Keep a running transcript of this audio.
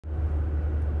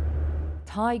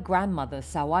Thai grandmother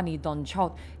Sawani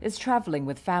Donchot is traveling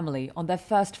with family on their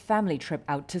first family trip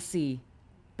out to sea.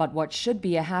 But what should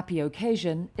be a happy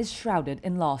occasion is shrouded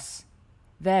in loss.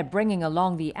 They're bringing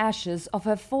along the ashes of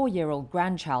her 4-year-old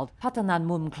grandchild, Patanan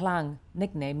Mum Klang,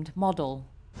 nicknamed Model.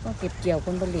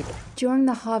 During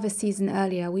the harvest season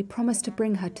earlier, we promised to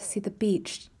bring her to see the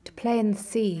beach, to play in the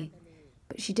sea,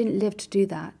 but she didn't live to do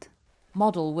that.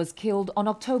 Model was killed on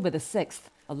October the 6th,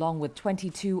 along with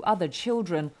 22 other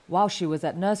children, while she was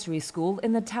at nursery school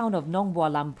in the town of Nong Bua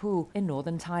Lampu in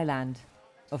northern Thailand.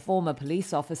 A former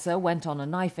police officer went on a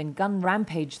knife and gun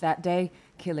rampage that day,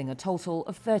 killing a total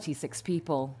of 36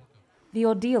 people. The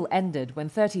ordeal ended when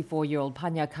 34-year-old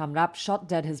Panya Kamrap shot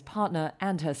dead his partner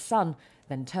and her son,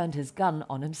 then turned his gun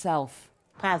on himself.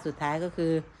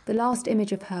 The last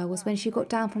image of her was when she got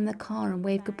down from the car and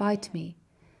waved goodbye to me.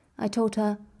 I told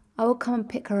her, I will come and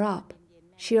pick her up.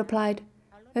 She replied,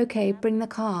 "Okay, bring the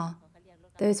car."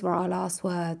 Those were our last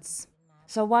words.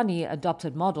 Sawani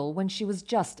adopted Model when she was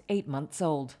just 8 months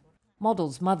old.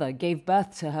 Model's mother gave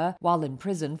birth to her while in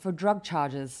prison for drug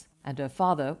charges, and her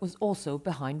father was also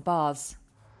behind bars.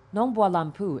 Nong Bua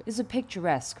Lampu is a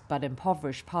picturesque but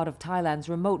impoverished part of Thailand's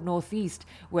remote northeast,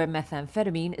 where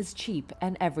methamphetamine is cheap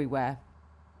and everywhere.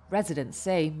 Residents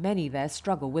say many there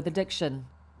struggle with addiction.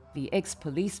 The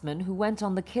ex-policeman who went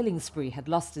on the killing spree had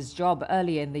lost his job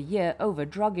earlier in the year over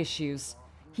drug issues.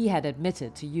 He had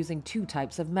admitted to using 2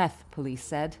 types of meth, police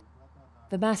said.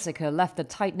 The massacre left the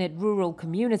tight-knit rural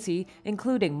community,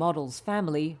 including Model's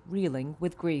family, reeling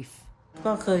with grief.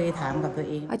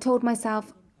 I told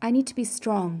myself, I need to be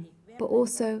strong, but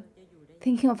also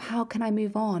thinking of how can I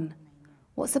move on?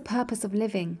 What's the purpose of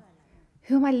living?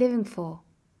 Who am I living for?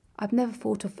 I've never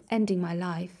thought of ending my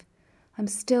life. I'm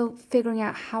still figuring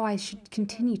out how I should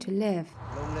continue to live.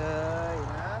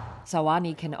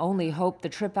 Sawani can only hope the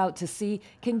trip out to sea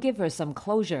can give her some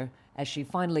closure as she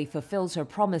finally fulfills her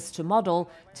promise to Model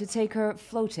to take her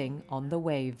floating on the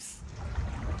waves.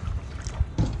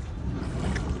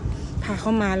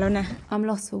 I'm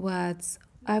lost for words.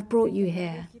 I've brought you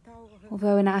here,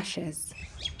 although in ashes.